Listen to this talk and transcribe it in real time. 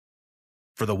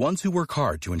For the ones who work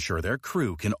hard to ensure their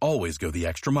crew can always go the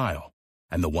extra mile,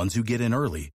 and the ones who get in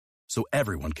early so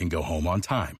everyone can go home on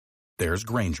time, there's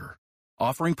Grainger,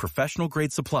 offering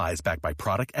professional-grade supplies backed by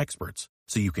product experts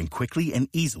so you can quickly and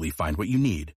easily find what you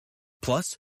need.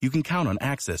 Plus, you can count on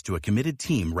access to a committed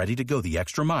team ready to go the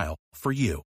extra mile for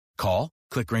you. Call,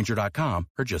 click Grainger.com,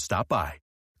 or just stop by.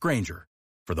 Grainger,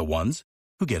 for the ones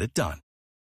who get it done.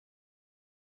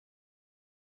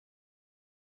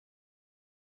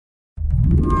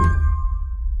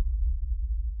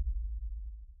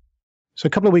 So a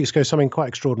couple of weeks ago, something quite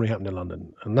extraordinary happened in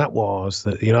London, and that was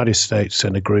that the United States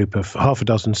sent a group of half a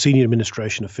dozen senior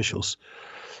administration officials,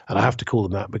 and I have to call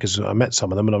them that because I met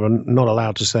some of them, and I'm not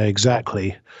allowed to say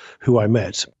exactly who I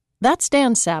met. That's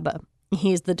Dan Saba.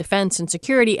 He's the defense and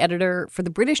security editor for the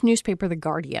British newspaper The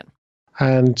Guardian.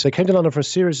 And they came to London for a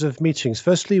series of meetings,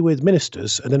 firstly with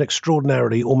ministers, and then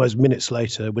extraordinarily, almost minutes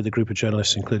later, with a group of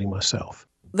journalists, including myself.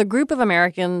 The group of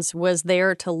Americans was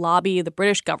there to lobby the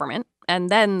British government and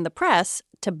then the press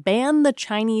to ban the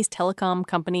Chinese telecom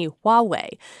company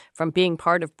Huawei from being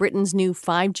part of Britain's new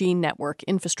 5G network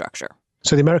infrastructure.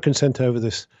 So the Americans sent over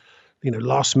this,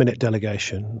 last-minute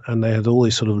delegation, and they had all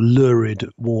these sort of lurid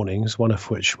warnings, one of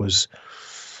which was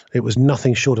it was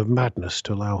nothing short of madness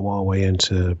to allow Huawei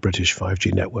into British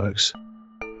 5G networks.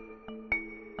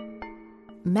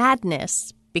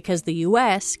 Madness because the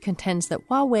U.S. contends that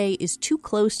Huawei is too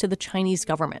close to the Chinese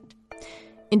government.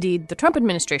 Indeed, the Trump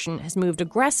administration has moved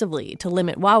aggressively to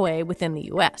limit Huawei within the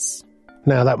U.S.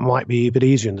 Now, that might be a bit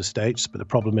easier in the States, but the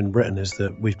problem in Britain is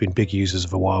that we've been big users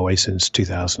of Huawei since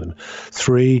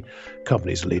 2003.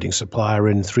 Company's a leading supplier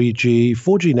in 3G,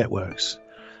 4G networks.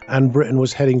 And Britain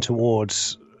was heading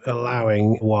towards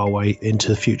allowing Huawei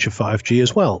into future 5G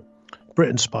as well.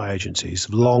 Britain's spy agencies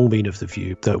have long been of the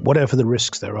view that whatever the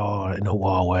risks there are in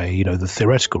Huawei, the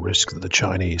theoretical risk that the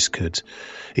Chinese could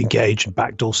engage in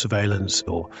backdoor surveillance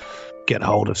or get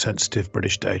hold of sensitive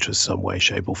British data in some way,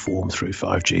 shape or form through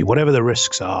 5G, whatever the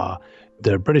risks are,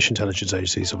 the British intelligence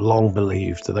agencies have long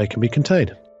believed that they can be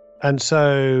contained. And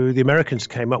so the Americans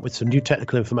came up with some new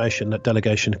technical information. That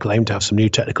delegation claimed to have some new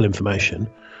technical information.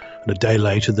 And a day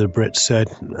later, the Brits said,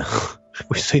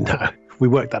 we've seen that. We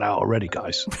worked that out already,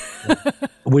 guys.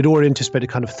 We'd already anticipated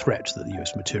kind of threat that the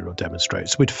US material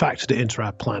demonstrates. We'd factored it into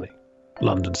our planning.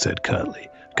 London said curtly,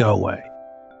 go away.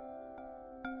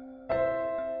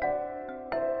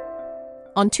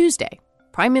 On Tuesday,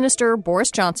 Prime Minister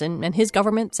Boris Johnson and his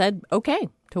government said okay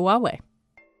to Huawei.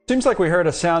 Seems like we heard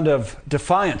a sound of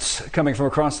defiance coming from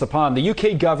across the pond. The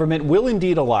UK government will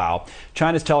indeed allow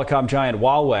China's telecom giant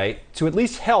Huawei to at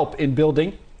least help in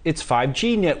building its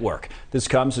 5G network. This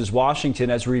comes as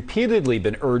Washington has repeatedly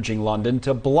been urging London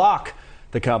to block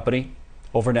the company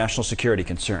over national security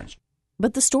concerns.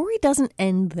 But the story doesn't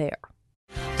end there.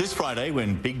 This Friday,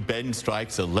 when Big Ben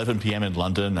strikes 11 p.m. in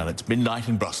London and it's midnight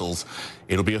in Brussels,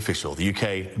 it'll be official. The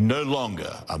UK no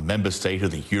longer a member state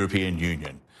of the European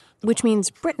Union. Which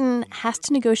means Britain has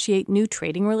to negotiate new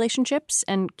trading relationships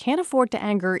and can't afford to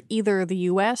anger either the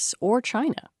US or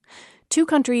China. Two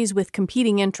countries with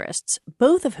competing interests,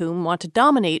 both of whom want to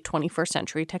dominate 21st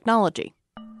century technology.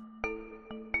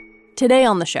 Today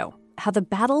on the show, how the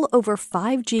battle over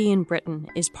 5G in Britain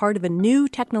is part of a new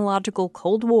technological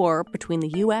Cold War between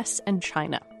the US and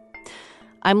China.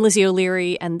 I'm Lizzie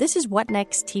O'Leary, and this is What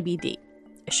Next TBD,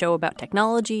 a show about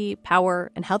technology, power,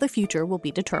 and how the future will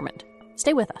be determined.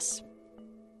 Stay with us.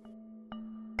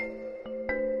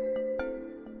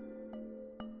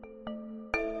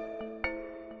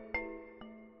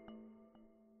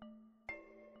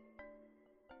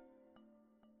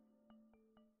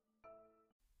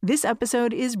 This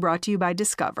episode is brought to you by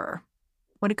Discover.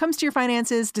 When it comes to your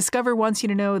finances, Discover wants you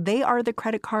to know they are the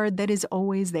credit card that is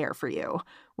always there for you.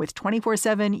 With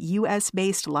 24/7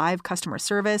 U.S.-based live customer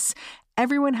service,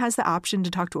 everyone has the option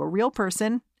to talk to a real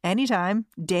person anytime,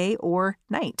 day or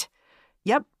night.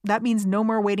 Yep, that means no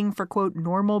more waiting for, quote,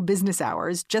 normal business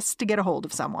hours just to get a hold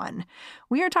of someone.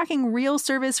 We are talking real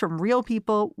service from real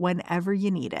people whenever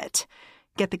you need it.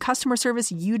 Get the customer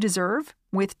service you deserve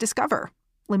with Discover.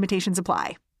 Limitations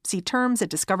apply. See terms at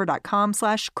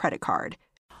discover.com/creditcard.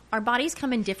 Our bodies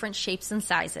come in different shapes and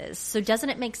sizes, so doesn't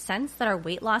it make sense that our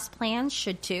weight loss plans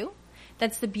should too?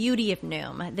 That's the beauty of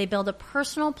Noom. They build a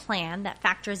personal plan that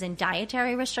factors in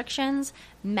dietary restrictions,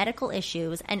 medical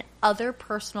issues, and other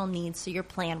personal needs so your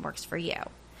plan works for you.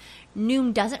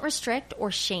 Noom doesn't restrict or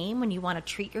shame when you want to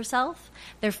treat yourself.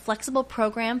 Their flexible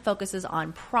program focuses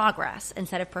on progress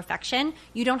instead of perfection.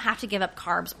 You don't have to give up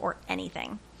carbs or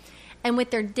anything. And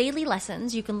with their daily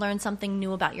lessons, you can learn something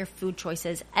new about your food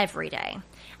choices every day.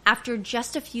 After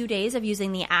just a few days of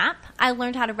using the app, I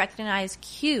learned how to recognize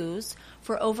cues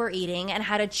for overeating and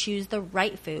how to choose the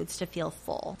right foods to feel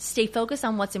full. Stay focused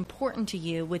on what's important to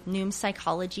you with Noom's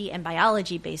psychology and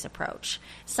biology-based approach.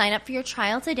 Sign up for your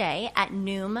trial today at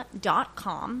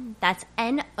Noom.com. That's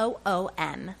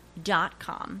Noom.com.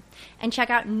 And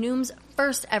check out Noom's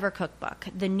first ever cookbook,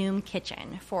 The Noom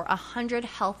Kitchen, for 100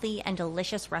 healthy and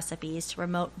delicious recipes to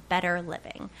promote better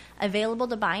living. Available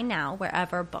to buy now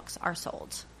wherever books are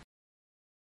sold.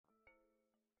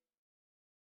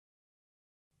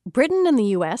 Britain and the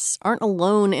U.S. aren't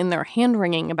alone in their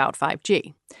hand-wringing about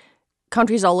 5G.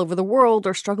 Countries all over the world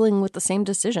are struggling with the same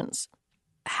decisions.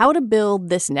 How to build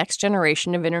this next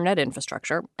generation of internet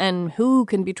infrastructure, and who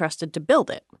can be trusted to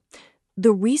build it.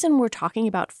 The reason we're talking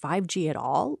about 5G at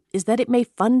all is that it may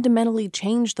fundamentally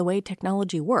change the way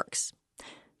technology works.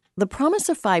 The promise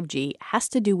of 5G has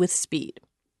to do with speed.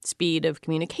 Speed of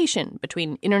communication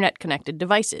between internet-connected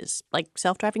devices, like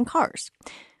self-driving cars.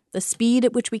 The speed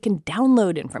at which we can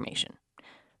download information.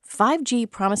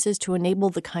 5G promises to enable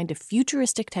the kind of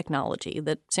futuristic technology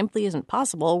that simply isn't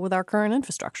possible with our current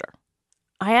infrastructure.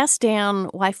 I asked Dan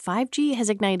why 5G has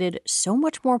ignited so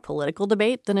much more political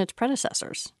debate than its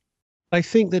predecessors. I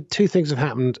think that two things have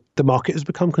happened. The market has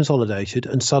become consolidated,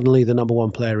 and suddenly the number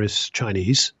one player is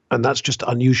Chinese. And that's just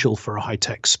unusual for a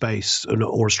high-tech space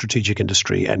or a strategic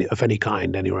industry of any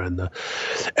kind anywhere in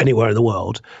the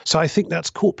world. So I think that's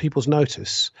caught people's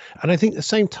notice. And I think at the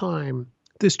same time,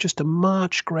 there's just a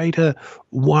much greater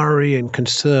worry and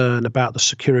concern about the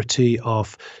security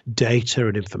of data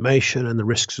and information and the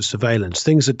risks of surveillance,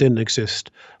 things that didn't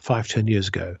exist 5-10 years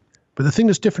ago. But the thing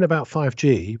that's different about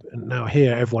 5G, and now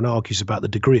here everyone argues about the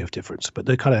degree of difference, but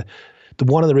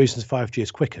one of the reasons 5G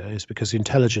is quicker is because the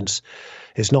intelligence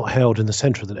is not held in the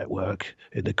center of the network,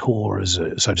 in the core,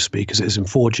 so to speak, as it is in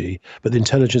 4G, but the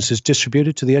intelligence is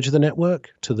distributed to the edge of the network,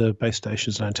 to the base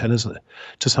stations and antennas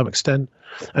to some extent.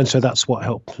 And so that's what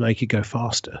helped make it go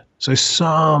faster. So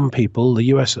some people, the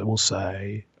US will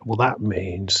say, well, that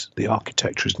means the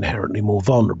architecture is inherently more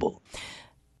vulnerable.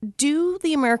 Do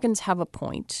the Americans have a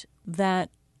point that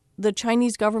the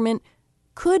Chinese government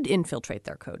could infiltrate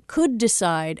their code, could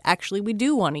decide, actually, we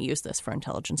do want to use this for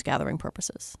intelligence gathering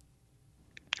purposes?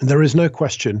 There is no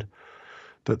question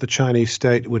that the Chinese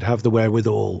state would have the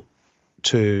wherewithal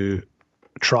to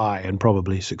try and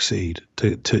probably succeed,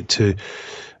 to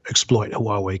exploit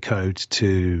Huawei code,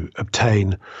 to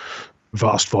obtain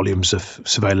vast volumes of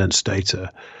surveillance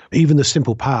data. Even the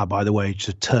simple power, by the way,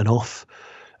 to turn off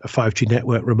a 5G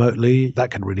network remotely, that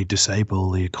can really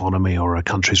disable the economy or a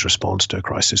country's response to a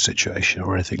crisis situation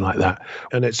or anything like that.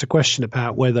 And it's a question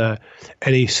about whether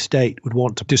any state would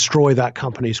want to destroy that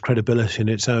company's credibility and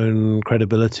its own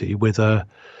credibility with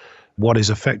what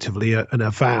is effectively an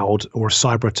avowed or a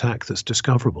cyber attack that's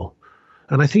discoverable.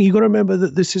 And I think you've got to remember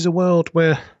that this is a world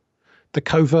where the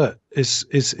covert is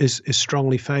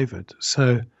strongly favored.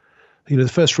 So, the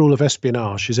first rule of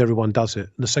espionage is everyone does it.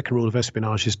 And the second rule of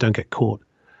espionage is don't get caught.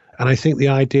 And I think the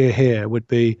idea here would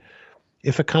be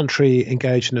if a country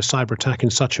engaged in a cyber attack in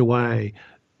such a way,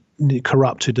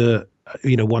 corrupted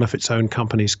one of its own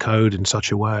company's code in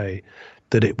such a way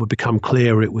that it would become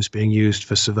clear it was being used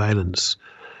for surveillance,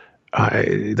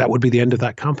 that would be the end of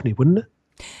that company, wouldn't it?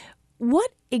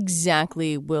 What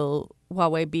exactly will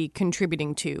Huawei be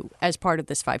contributing to as part of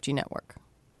this 5G network?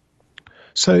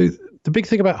 So the big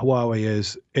thing about Huawei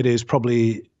is it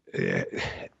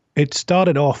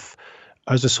started off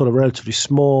as a sort of relatively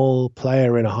small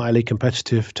player in a highly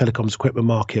competitive telecoms equipment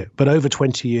market. But over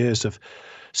 20 years of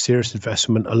serious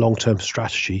investment, a long-term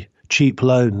strategy, cheap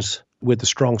loans with the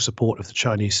strong support of the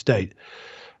Chinese state,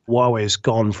 Huawei has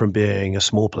gone from being a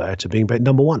small player to being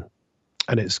number one.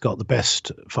 And it's got the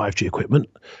best 5G equipment,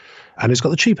 and it's got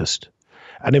the cheapest.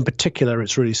 And in particular,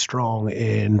 it's really strong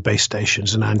in base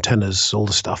stations and antennas, all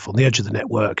the stuff on the edge of the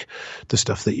network, the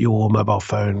stuff that your mobile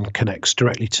phone connects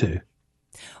directly to.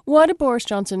 Why do Boris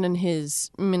Johnson and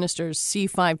his ministers see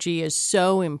 5G as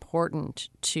so important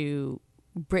to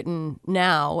Britain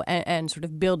now and sort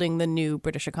of building the new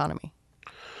British economy?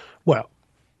 Well,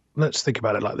 let's think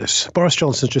about it like this. Boris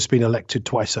Johnson's just been elected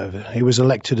twice over. He was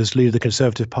elected as leader of the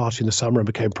Conservative Party in the summer and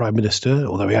became Prime Minister,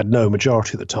 although he had no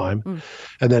majority at the time.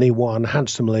 And then he won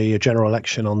handsomely a general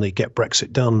election on the Get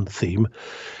Brexit Done theme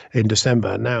in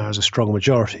December, and now has a strong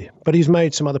majority. But he's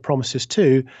made some other promises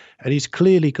too, and he's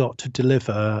clearly got to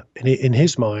deliver, in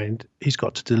his mind, he's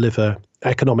got to deliver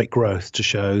economic growth to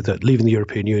show that leaving the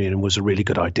European Union was a really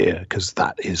good idea, because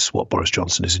that is what Boris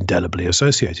Johnson is indelibly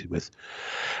associated with.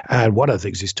 And one of the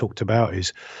things he's talked about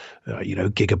is,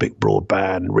 gigabit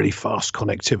broadband, really fast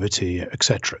connectivity, et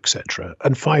cetera, et cetera.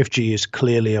 And 5G is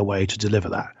clearly a way to deliver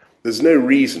that. There's no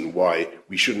reason why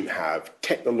we shouldn't have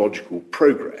technological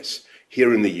progress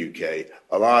here in the UK,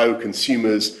 allow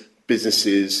consumers,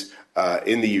 businesses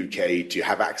in the UK to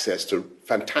have access to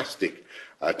fantastic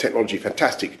technology,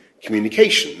 fantastic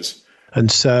communications.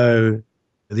 And so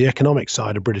the economic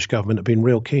side of British government have been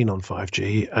real keen on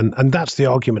 5G, and that's the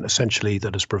argument essentially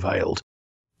that has prevailed.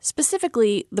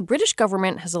 Specifically, the British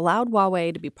government has allowed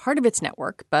Huawei to be part of its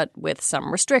network, but with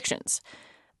some restrictions.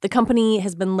 The company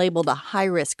has been labeled a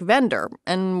high-risk vendor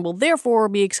and will therefore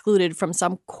be excluded from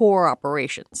some core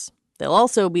operations. They'll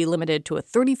also be limited to a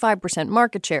 35%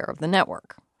 market share of the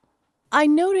network. I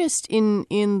noticed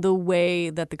in the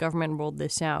way that the government rolled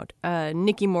this out,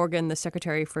 Nicky Morgan, the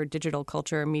Secretary for Digital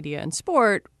Culture, Media and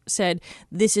Sport, said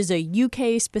this is a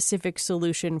UK-specific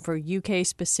solution for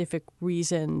UK-specific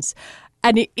reasons.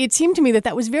 And it seemed to me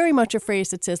that was very much a phrase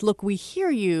that says, look, we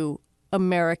hear you,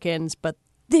 Americans, but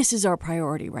this is our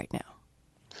priority right now.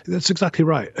 That's exactly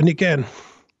right. And again,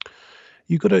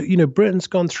 you've got to, Britain's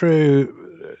gone through,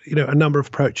 a number of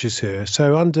approaches here.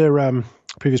 So under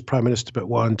previous Prime Minister but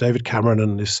one, David Cameron,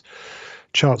 and this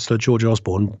Chancellor George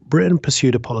Osborne, Britain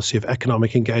pursued a policy of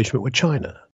economic engagement with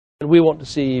China. And we want to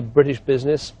see British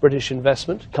business, British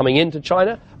investment coming into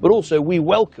China, but also we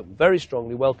very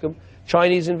strongly welcome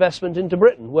Chinese investment into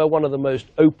Britain. We're one of the most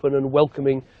open and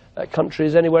welcoming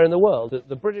countries anywhere in the world.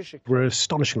 The British We're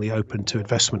astonishingly open to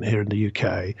investment here in the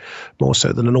UK, more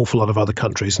so than an awful lot of other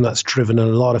countries, and that's driven a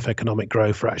lot of economic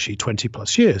growth for actually 20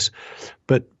 plus years.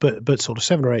 But sort of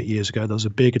 7 or 8 years ago, there was a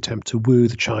big attempt to woo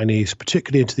the Chinese,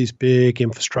 particularly into these big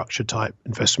infrastructure type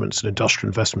investments and industrial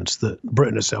investments that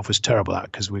Britain itself is terrible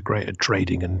at, because we're great at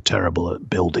trading and terrible at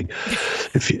building.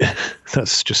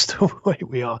 That's just the way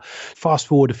we are. Fast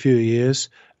forward a few years.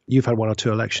 You've had 1 or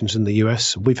 2 elections in the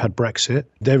US. We've had Brexit.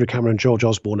 David Cameron and George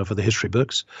Osborne are for the history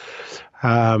books.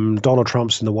 Donald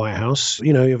Trump's in the White House.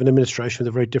 You have an administration with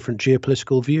a very different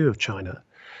geopolitical view of China.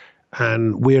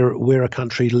 And we're a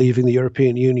country leaving the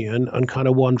European Union and kind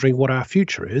of wondering what our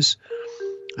future is.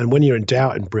 And when you're in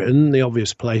doubt in Britain, the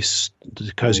obvious place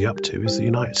to cozy up to is the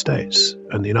United States.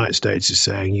 And the United States is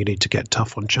saying you need to get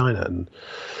tough on China. And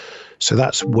so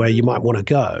that's where you might want to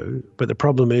go. But the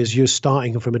problem is you're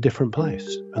starting from a different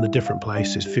place. And the different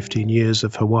place is 15 years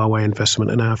of Huawei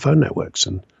investment in our phone networks.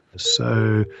 And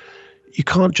so you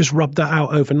can't just rub that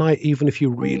out overnight, even if you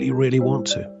really, really want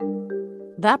to.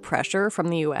 That pressure from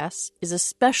the U.S. is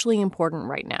especially important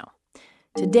right now.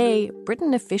 Today,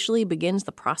 Britain officially begins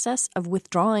the process of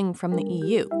withdrawing from the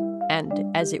EU.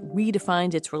 And as it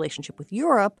redefines its relationship with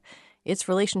Europe, its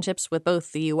relationships with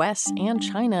both the U.S. and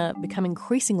China become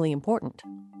increasingly important.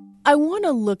 I want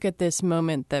to look at this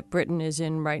moment that Britain is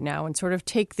in right now and sort of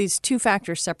take these two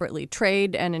factors separately,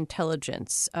 trade and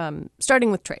intelligence,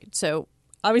 starting with trade. So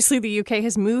obviously the UK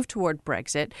has moved toward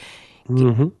Brexit.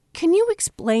 Mm-hmm. Can you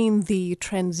explain the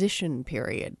transition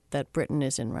period that Britain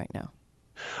is in right now?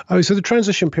 Oh, so the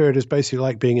transition period is basically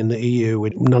like being in the EU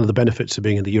with none of the benefits of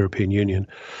being in the European Union.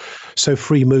 So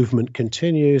free movement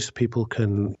continues. People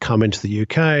can come into the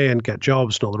UK and get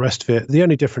jobs and all the rest of it. The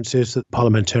only difference is that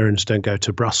parliamentarians don't go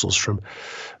to Brussels from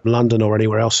London or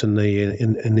anywhere else in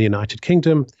the United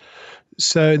Kingdom.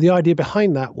 So the idea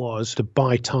behind that was to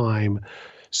buy time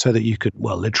so that you could,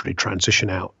 literally transition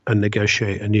out and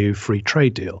negotiate a new free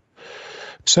trade deal.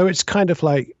 So it's kind of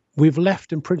like we've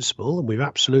left in principle, and we've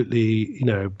absolutely,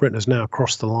 Britain has now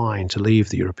crossed the line to leave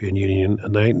the European Union,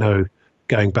 and there ain't no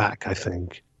going back, I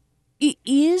think.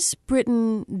 Is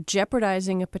Britain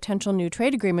jeopardizing a potential new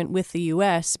trade agreement with the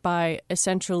U.S. by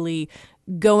essentially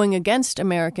going against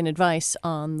American advice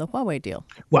on the Huawei deal?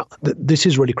 Well, this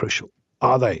is really crucial.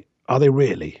 Are they? Are they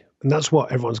really? And that's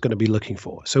what everyone's going to be looking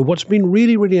for. So what's been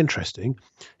really, really interesting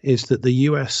is that the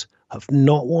US have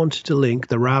not wanted to link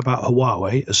the row about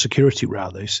Huawei, a security row,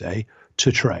 they say,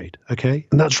 to trade. Okay.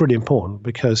 And that's really important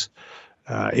because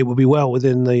it would be well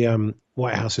within the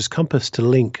White House's compass to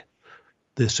link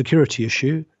the security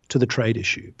issue to the trade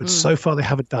issue. But so far they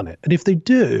haven't done it. And if they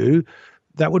do,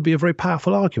 that would be a very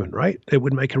powerful argument, right? It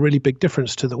would make a really big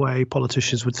difference to the way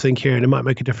politicians would think here, and it might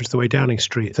make a difference to the way Downing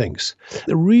Street thinks.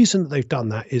 The reason that they've done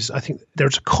that is I think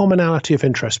there's a commonality of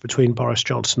interest between Boris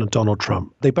Johnson and Donald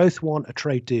Trump. They both want a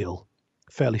trade deal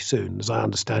fairly soon, as I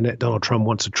understand it. Donald Trump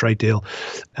wants a trade deal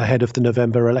ahead of the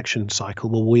November election cycle.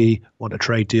 Well, we want a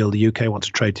trade deal. The UK wants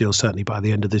a trade deal certainly by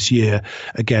the end of this year,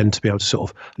 again, to be able to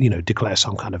sort of, declare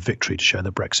some kind of victory to show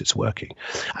that Brexit's working.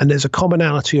 And there's a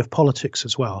commonality of politics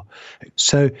as well.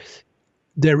 So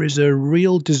there is a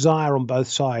real desire on both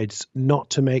sides not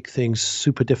to make things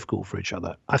super difficult for each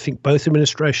other. I think both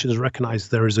administrations recognize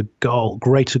there is a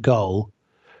greater goal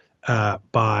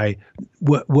by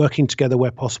working together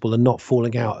where possible and not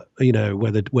falling out,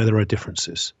 where there are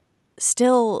differences.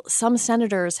 Still, some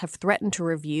senators have threatened to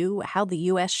review how the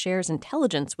U.S. shares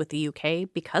intelligence with the UK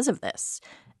because of this.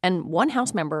 And one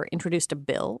House member introduced a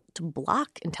bill to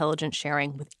block intelligence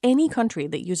sharing with any country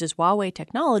that uses Huawei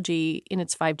technology in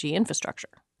its 5G infrastructure.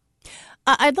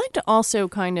 I'd like to also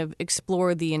kind of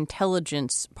explore the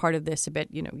intelligence part of this a bit.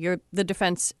 You're the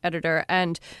defense editor,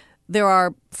 and there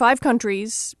are 5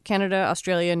 countries, Canada,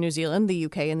 Australia, New Zealand, the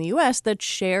UK, and the US, that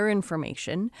share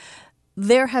information.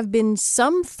 There have been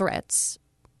some threats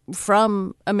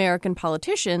from American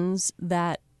politicians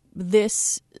that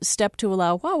this step to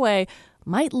allow Huawei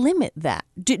might limit that.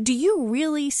 Do you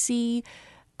really see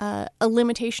a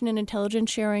limitation in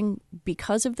intelligence sharing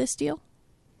because of this deal?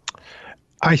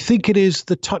 I think it is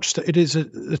the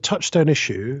touchstone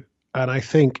issue, and I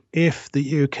think if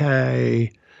the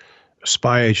UK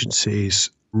spy agencies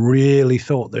really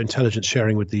thought that intelligence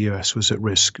sharing with the US was at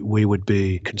risk, we would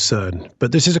be concerned.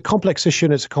 But this is a complex issue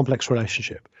and it's a complex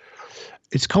relationship.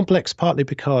 It's complex partly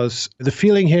because the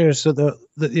feeling here is that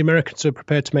the Americans are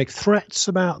prepared to make threats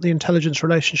about the intelligence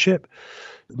relationship.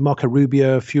 Marco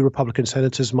Rubio, a few Republican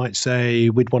senators might say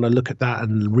we'd want to look at that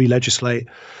and re-legislate.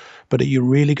 But are you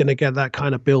really going to get that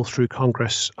kind of bill through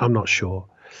Congress? I'm not sure.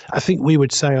 I think we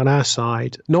would say on our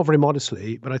side, not very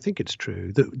modestly, but I think it's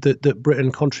true, that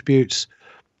Britain contributes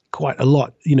quite a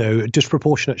lot, a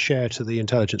disproportionate share to the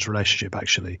intelligence relationship,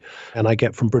 actually. And I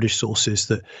get from British sources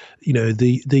that,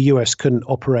 the US couldn't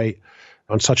operate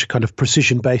on such a kind of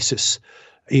precision basis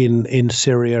in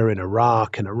Syria, in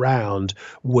Iraq and around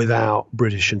without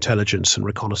British intelligence and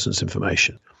reconnaissance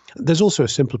information. There's also a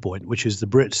simpler point, which is the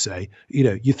Brits say,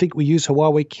 you think we use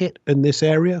Huawei kit in this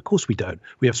area? Of course we don't.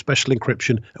 We have special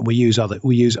encryption and we use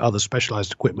other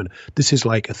specialized equipment. This is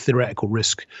like a theoretical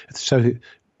risk. So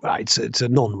it's a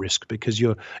non-risk because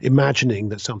you're imagining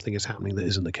that something is happening that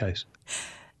isn't the case.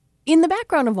 In the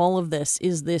background of all of this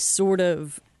is this sort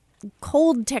of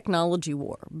cold technology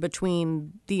war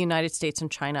between the United States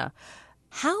and China.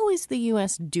 How is the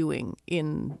U.S. doing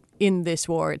in this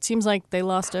war? It seems like they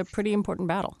lost a pretty important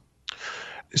battle.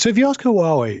 So if you ask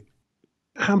Huawei,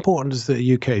 how important is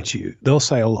the UK to you? They'll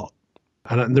say a lot.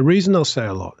 And the reason they'll say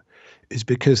a lot is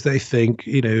because they think,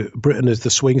 Britain is the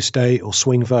swing state or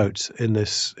swing vote in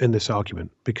this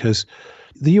argument, because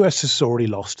the US has already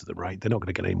lost to them, right? They're not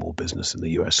going to get any more business in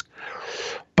the US.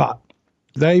 But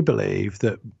they believe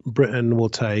that Britain will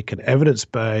take an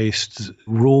evidence-based,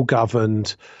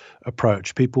 rule-governed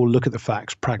approach. People look at the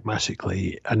facts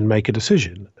pragmatically and make a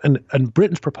decision. And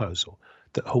Britain's proposal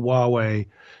that Huawei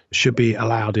should be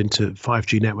allowed into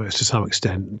 5G networks to some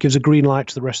extent gives a green light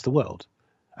to the rest of the world.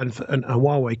 And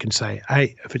Huawei can say,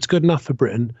 hey, if it's good enough for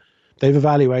Britain, they've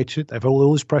evaluated, they've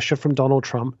all this pressure from Donald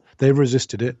Trump, they've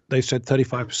resisted it, they've said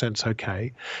 35% is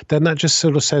okay, then that just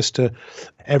sort of says to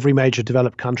every major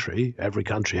developed country,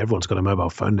 everyone's got a mobile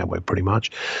phone network pretty much,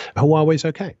 Huawei's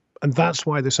okay. And that's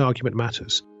why this argument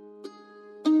matters.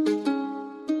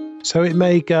 So it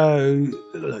may go,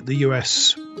 the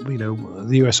US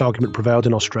argument prevailed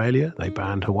in Australia. They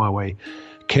banned Huawei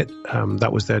kit.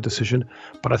 That was their decision.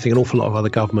 But I think an awful lot of other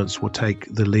governments will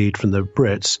take the lead from the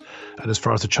Brits. And as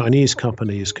far as the Chinese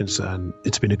company is concerned,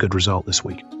 it's been a good result this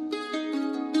week.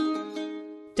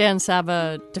 Dan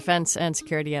Saba, defense and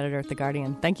security editor at The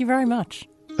Guardian. Thank you very much.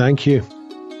 Thank you.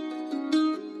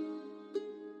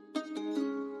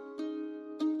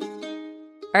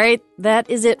 All right, that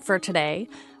is it for today.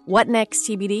 What Next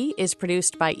TBD is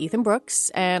produced by Ethan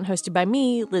Brooks and hosted by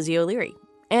me, Lizzie O'Leary.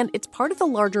 And it's part of the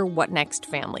larger What Next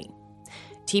family.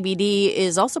 TBD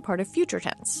is also part of Future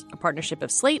Tense, a partnership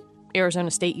of Slate, Arizona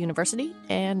State University,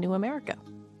 and New America.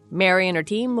 Mary and her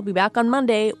team will be back on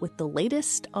Monday with the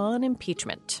latest on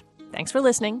impeachment. Thanks for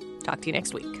listening. Talk to you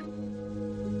next week.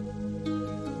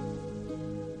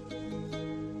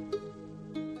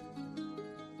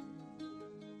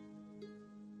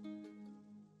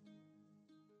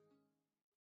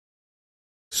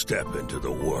 Step into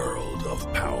the world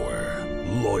of power,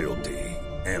 loyalty,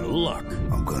 and luck.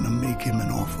 I'm gonna make him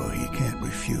an offer he can't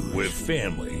refuse. With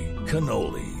family,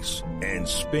 cannolis, and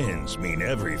spins mean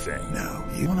everything. Now,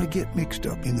 you wanna get mixed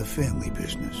up in the family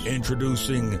business.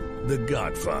 Introducing The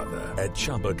Godfather at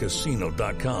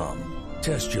ChumbaCasino.com.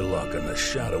 Test your luck in the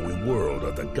shadowy world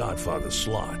of The Godfather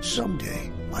slot.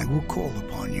 Someday, I will call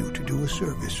upon you to do a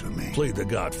service for me. Play The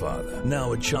Godfather,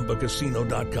 now at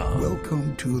ChumbaCasino.com.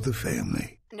 Welcome to the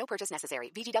family. No purchase necessary.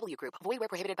 VGW Group. Void where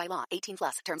prohibited by law.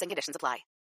 18+. Terms and conditions apply.